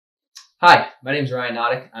Hi, my name is Ryan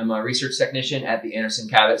Knotek. I'm a research technician at the Anderson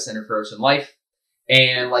Cabot Center for Ocean Life.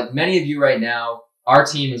 And like many of you right now, our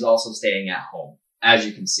team is also staying at home, as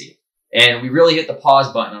you can see. And we really hit the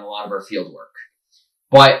pause button on a lot of our field work.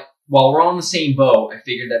 But while we're all in the same boat, I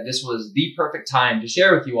figured that this was the perfect time to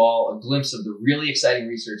share with you all a glimpse of the really exciting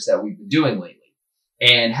research that we've been doing lately.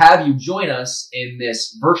 And have you join us in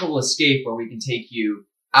this virtual escape where we can take you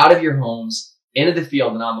out of your homes, into the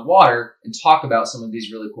field and on the water and talk about some of these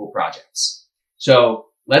really cool projects. So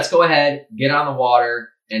let's go ahead, get on the water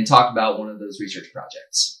and talk about one of those research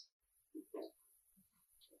projects.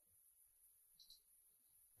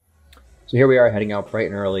 So here we are heading out bright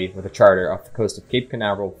and early with a charter off the coast of Cape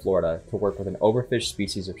Canaveral, Florida to work with an overfished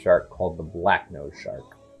species of shark called the Blacknose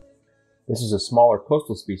shark. This is a smaller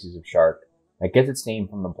coastal species of shark that gets its name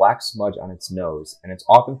from the black smudge on its nose, and it's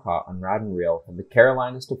often caught on rod and reel from the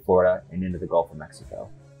Carolinas to Florida and into the Gulf of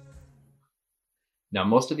Mexico. Now,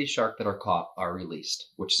 most of these sharks that are caught are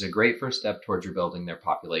released, which is a great first step towards rebuilding their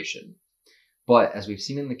population. But as we've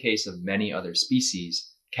seen in the case of many other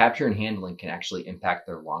species, capture and handling can actually impact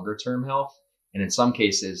their longer-term health, and in some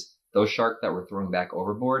cases, those sharks that we're throwing back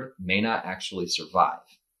overboard may not actually survive.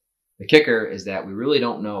 The kicker is that we really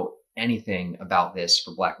don't know anything about this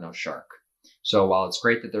for Blacknose shark. So while it's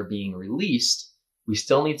great that they're being released, we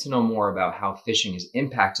still need to know more about how fishing is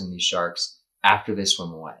impacting these sharks after they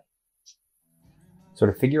swim away. So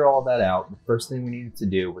to figure all that out, the first thing we needed to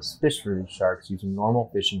do was fish for these sharks using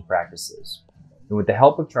normal fishing practices. And with the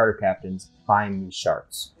help of charter captains, find these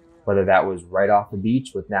sharks, whether that was right off the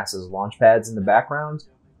beach with NASA's launch pads in the background,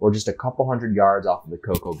 or just a couple hundred yards off of the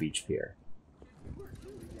Cocoa Beach Pier.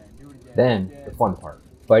 Then, the fun part,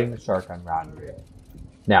 fighting the shark on rod and reel.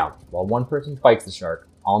 Now, while one person fights the shark,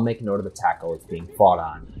 I'll make a note of the tackle it's being fought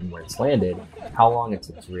on and where it's landed, how long it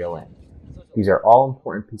took to reel in. These are all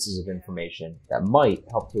important pieces of information that might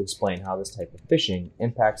help to explain how this type of fishing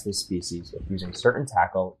impacts this species if using certain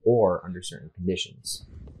tackle or under certain conditions.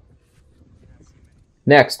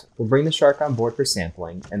 Next, we'll bring the shark on board for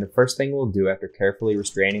sampling, and the first thing we'll do after carefully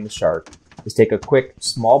restraining the shark is take a quick,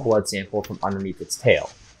 small blood sample from underneath its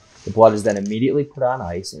tail. The blood is then immediately put on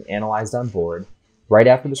ice and analyzed on board right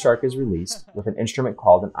after the shark is released with an instrument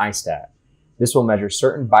called an iStat. This will measure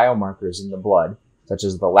certain biomarkers in the blood, such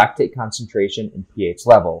as the lactate concentration and pH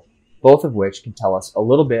level, both of which can tell us a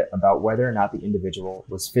little bit about whether or not the individual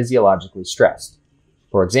was physiologically stressed.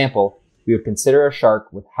 For example, we would consider a shark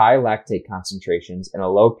with high lactate concentrations and a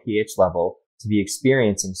low pH level to be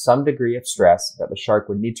experiencing some degree of stress that the shark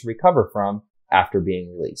would need to recover from after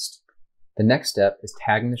being released. The next step is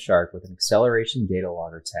tagging the shark with an acceleration data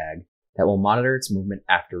logger tag that will monitor its movement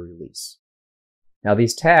after release. Now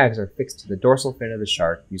these tags are fixed to the dorsal fin of the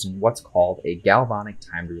shark using what's called a galvanic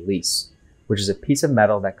timed release, which is a piece of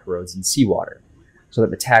metal that corrodes in seawater, so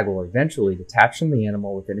that the tag will eventually detach from the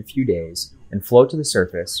animal within a few days and float to the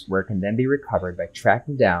surface where it can then be recovered by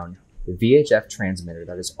tracking down the VHF transmitter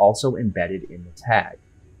that is also embedded in the tag.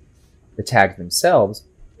 The tags themselves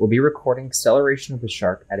will be recording acceleration of the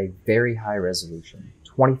shark at a very high resolution,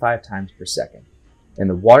 25 times per second, and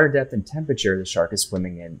the water depth and temperature the shark is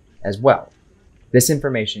swimming in as well. This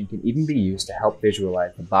information can even be used to help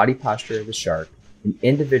visualize the body posture of the shark and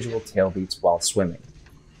individual tail beats while swimming.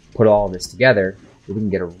 Put all of this together, we can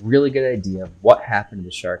get a really good idea of what happened to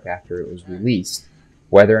the shark after it was released,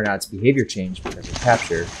 whether or not its behavior changed because of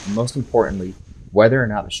capture, and most importantly, whether or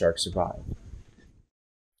not the shark survived.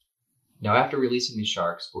 Now, after releasing these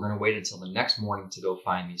sharks, we're going to wait until the next morning to go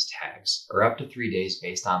find these tags, or up to 3 days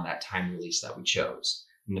based on that time release that we chose.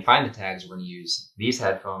 And to find the tags, we're going to use these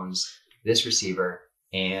headphones, this receiver,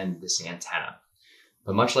 and this antenna.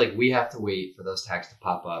 But much like we have to wait for those tags to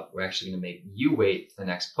pop up, we're actually going to make you wait for the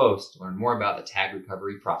next post to learn more about the tag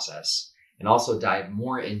recovery process and also dive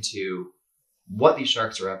more into what these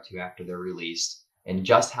sharks are up to after they're released and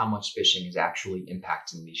just how much fishing is actually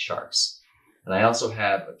impacting these sharks. And I also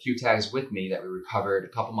have a few tags with me that we recovered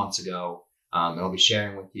a couple months ago, and I'll be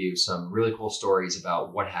sharing with you some really cool stories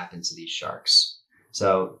about what happened to these sharks.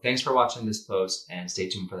 So thanks for watching this post and stay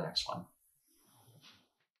tuned for the next one.